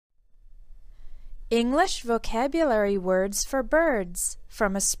English vocabulary words for birds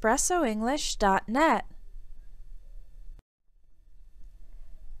from espressoenglish.net.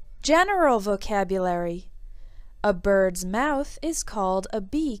 General vocabulary. A bird's mouth is called a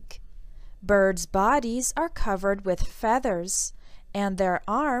beak. Birds' bodies are covered with feathers, and their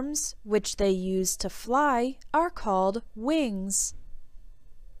arms, which they use to fly, are called wings.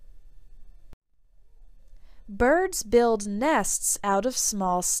 Birds build nests out of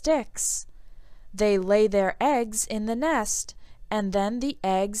small sticks. They lay their eggs in the nest, and then the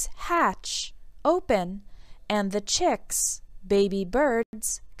eggs hatch, open, and the chicks, baby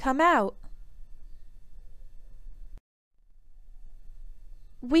birds, come out.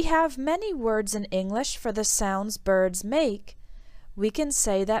 We have many words in English for the sounds birds make. We can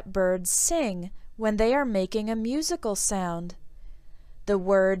say that birds sing when they are making a musical sound. The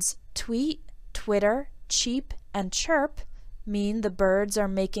words tweet, twitter, cheep, and chirp mean the birds are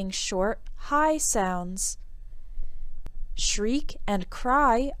making short, high sounds. Shriek and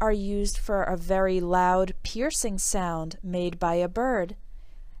cry are used for a very loud, piercing sound made by a bird.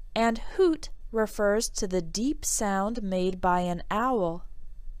 And hoot refers to the deep sound made by an owl.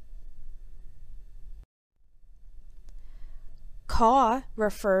 Caw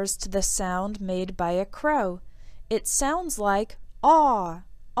refers to the sound made by a crow. It sounds like aw,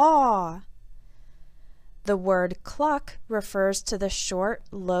 aw. The word cluck refers to the short,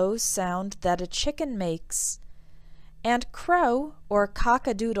 low sound that a chicken makes. And crow, or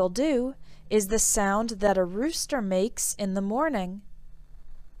cock-a-doodle-doo, is the sound that a rooster makes in the morning.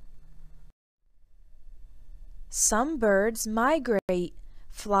 Some birds migrate,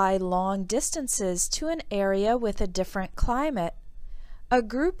 fly long distances to an area with a different climate. A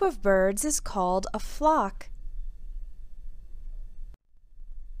group of birds is called a flock.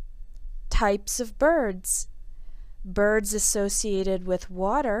 Types of birds. Birds associated with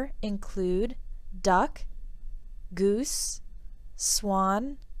water include duck, goose,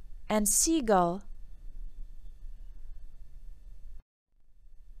 swan, and seagull.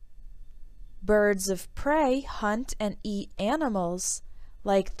 Birds of prey hunt and eat animals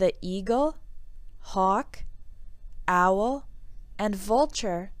like the eagle, hawk, owl, and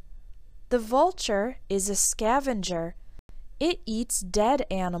vulture. The vulture is a scavenger. It eats dead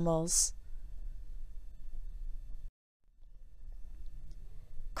animals.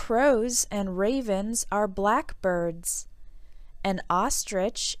 Crows and ravens are blackbirds. An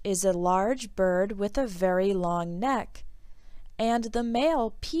ostrich is a large bird with a very long neck, and the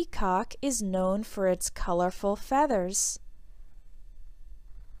male peacock is known for its colorful feathers.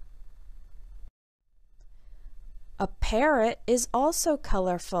 A parrot is also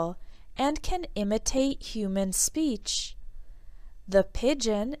colorful and can imitate human speech. The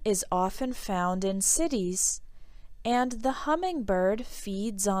pigeon is often found in cities, and the hummingbird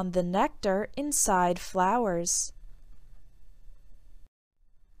feeds on the nectar inside flowers.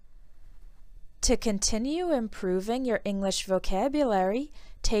 To continue improving your English vocabulary,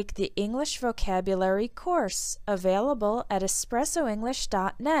 take the English vocabulary course available at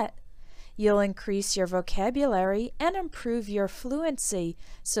espressoenglish.net. You'll increase your vocabulary and improve your fluency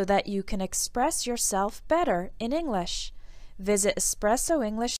so that you can express yourself better in English. Visit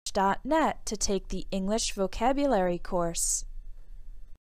espressoenglish.net to take the English vocabulary course.